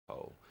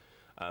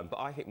But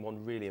I think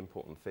one really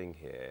important thing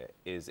here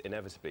is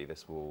inevitably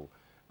this will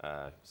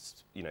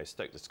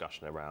stoke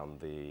discussion around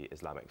the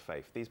Islamic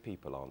faith. These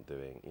people aren't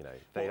doing,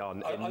 they are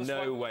in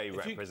no way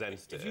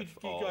representative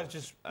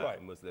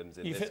of Muslims in this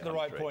country. You've hit the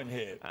right point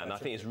here. And I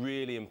think it's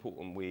really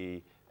important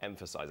we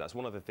emphasise. That's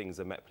one of the things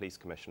the Met Police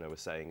Commissioner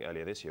was saying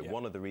earlier this year. Yeah.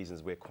 One of the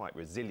reasons we're quite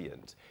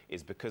resilient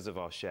is because of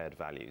our shared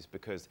values,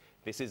 because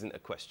this isn't a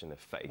question of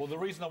faith. Well, the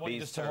reason I want you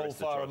just to hold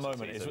fire a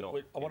moment is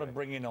I want to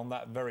bring in on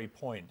that very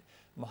point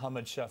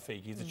Mohammed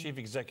Shafiq. He's the Chief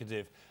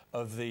Executive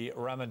of the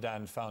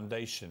Ramadan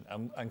Foundation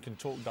and can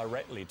talk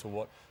directly to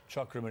what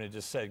Chakramuni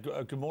just said.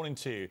 Good morning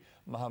to you,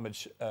 Mohammed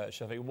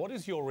Shafiq. What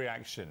is your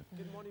reaction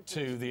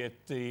to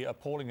the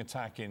appalling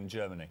attack in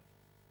Germany?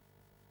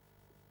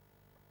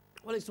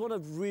 Well, it's one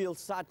of real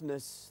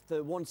sadness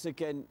that once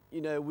again,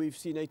 we've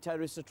seen a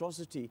terrorist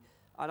atrocity.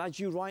 And as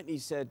you rightly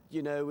said,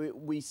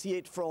 we see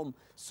it from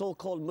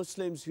so-called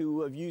Muslims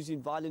who are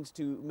using violence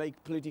to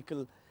make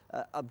political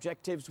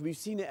objectives. We've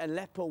seen it in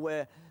Aleppo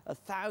where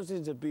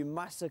thousands have been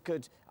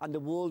massacred and the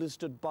world has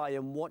stood by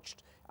and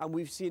watched. And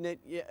we've seen it,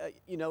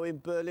 in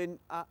Berlin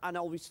and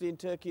obviously in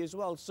Turkey as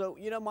well. So,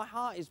 my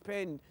heart is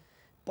pained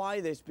by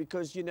this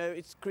because,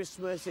 it's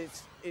Christmas,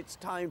 it's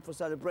time for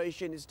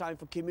celebration, it's time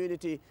for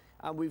community,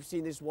 and we've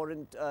seen this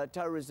warrant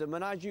terrorism.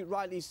 And as you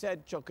rightly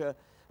said, Chaka,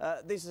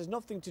 this has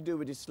nothing to do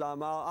with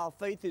Islam. Our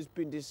faith has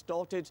been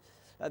distorted.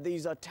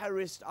 These are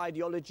terrorist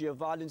ideology of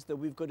violence that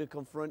we've got to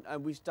confront,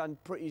 and we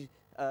stand pretty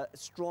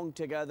strong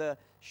together,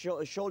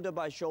 shoulder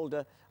by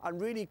shoulder,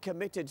 and really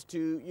committed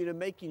to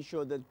making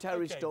sure that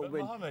terrorists don't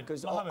win.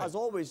 Because as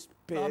always,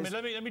 Piers,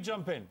 let me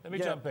jump in.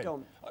 Jump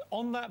in.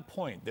 On that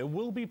point, there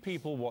will be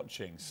people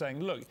watching saying,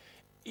 look,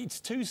 it's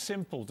too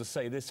simple to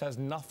say this has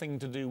nothing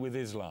to do with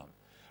Islam.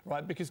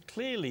 Right, because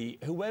clearly,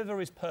 whoever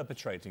is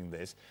perpetrating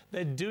this,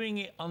 they're doing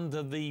it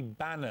under the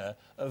banner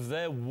of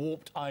their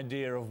warped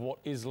idea of what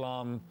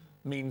Islam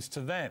means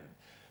to them.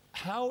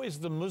 How is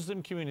the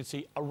Muslim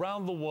community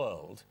around the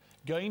world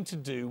going to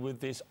do with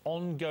this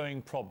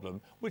ongoing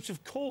problem, which,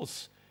 of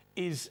course,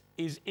 is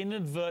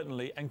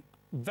inadvertently and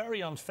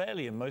very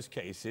unfairly, in most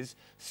cases,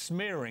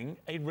 smearing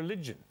a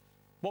religion?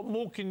 What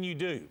more can you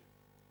do?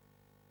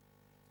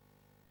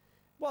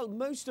 Well,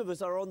 most of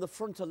us are on the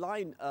front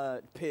line,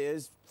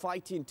 Piers,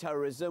 fighting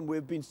terrorism.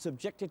 We've been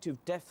subjected to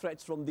death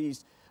threats from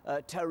these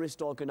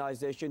terrorist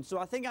organisations. So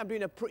I think I'm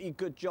doing a pretty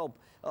good job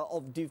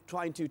of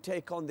trying to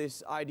take on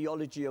this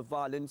ideology of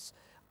violence.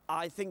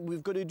 I think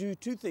we've got to do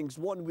two things.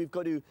 One, we've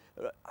got to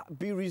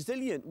be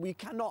resilient. We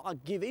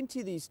cannot give in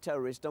to these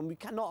terrorists and we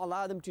cannot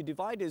allow them to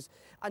divide us.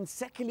 And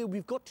secondly,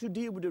 we've got to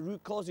deal with the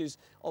root causes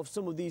of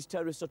some of these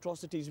terrorist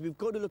atrocities. We've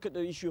got to look at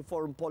the issue of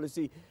foreign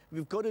policy.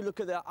 We've got to look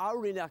at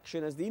our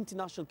inaction as the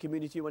international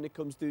community when it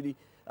comes to the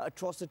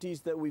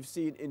atrocities that we've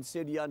seen in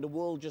Syria, and the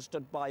world just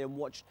stood by and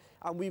watched.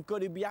 And we've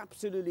got to be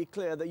absolutely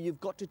clear that you've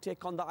got to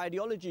take on the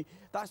ideology.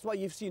 That's why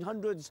you've seen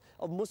hundreds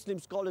of Muslim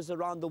scholars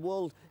around the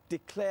world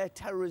declare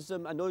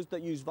terrorism and those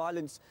that use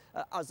violence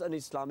as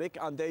un-Islamic,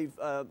 and they've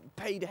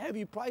paid a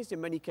heavy price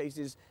in many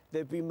cases.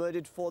 They've been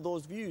murdered for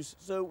those views.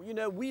 So,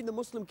 we in the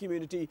Muslim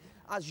community,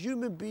 as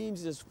human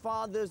beings, as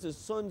fathers, as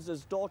sons,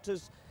 as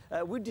daughters,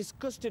 we're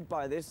disgusted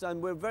by this,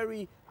 and we're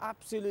very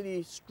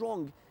absolutely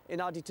strong in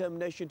our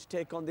determination to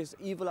take on this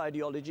evil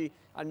ideology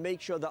and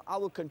make sure that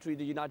our country,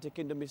 the United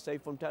Kingdom, is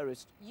safe from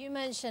terrorists. You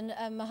mentioned,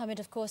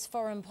 Mohammed, of course,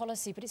 foreign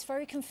policy, but it's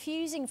very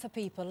confusing for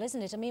people,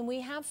 isn't it? I mean,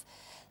 we have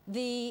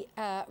the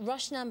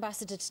Russian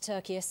ambassador to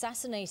Turkey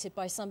assassinated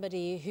by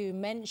somebody who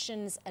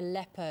mentions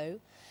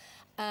Aleppo.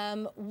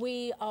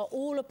 We are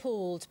all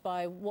appalled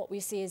by what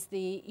we see as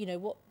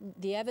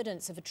the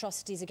evidence of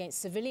atrocities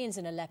against civilians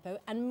in Aleppo.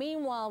 And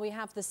meanwhile, we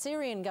have the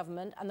Syrian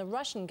government and the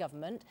Russian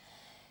government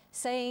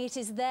saying it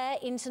is their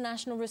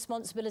international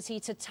responsibility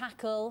to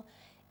tackle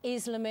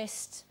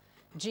Islamist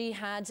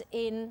jihad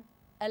in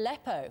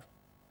Aleppo.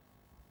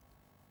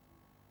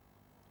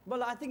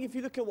 Well, I think if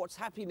you look at what's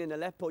happening in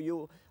Aleppo,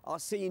 you are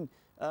seeing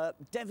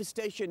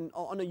devastation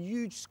on a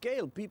huge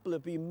scale. People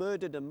have been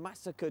murdered and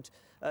massacred.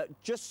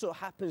 Just so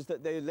happens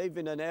that they live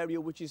in an area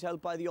which is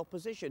held by the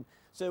opposition.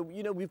 So,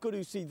 we've got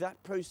to see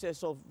that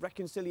process of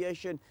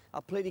reconciliation,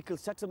 a political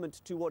settlement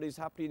to what is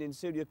happening in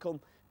Syria come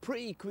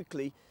pretty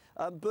quickly.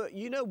 But,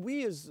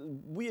 we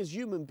as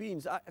human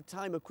beings at a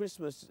time of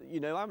Christmas,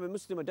 I'm a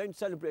Muslim, I don't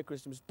celebrate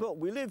Christmas, but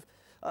we live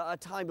a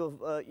time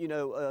of,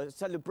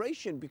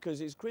 celebration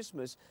because it's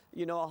Christmas.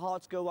 Our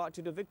hearts go out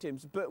to the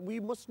victims. But we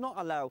must not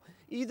allow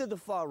either the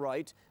far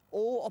right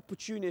or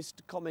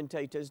opportunist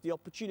commentators the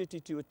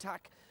opportunity to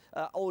attack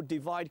or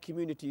divide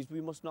communities.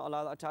 We must not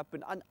allow that to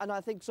happen. And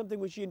I think something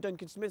which Ian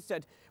Duncan Smith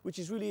said, which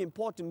is really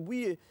important,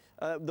 we,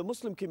 the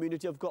Muslim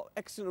community, have got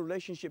excellent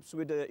relationships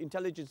with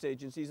intelligence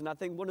agencies. And I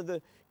think one of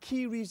the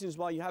key reasons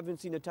why you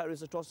haven't seen a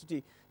terrorist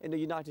atrocity in the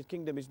United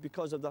Kingdom is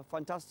because of the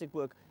fantastic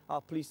work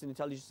our police and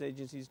intelligence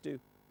agencies do.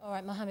 All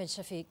right, Mohammed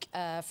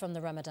Shafiq from the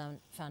Ramadan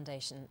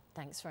Foundation,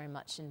 thanks very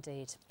much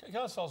indeed. Can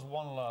I just ask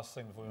one last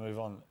thing before we move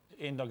on?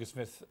 Ian Duncan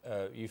Smith,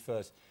 you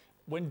first.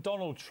 When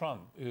Donald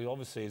Trump, who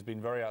obviously has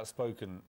been very outspoken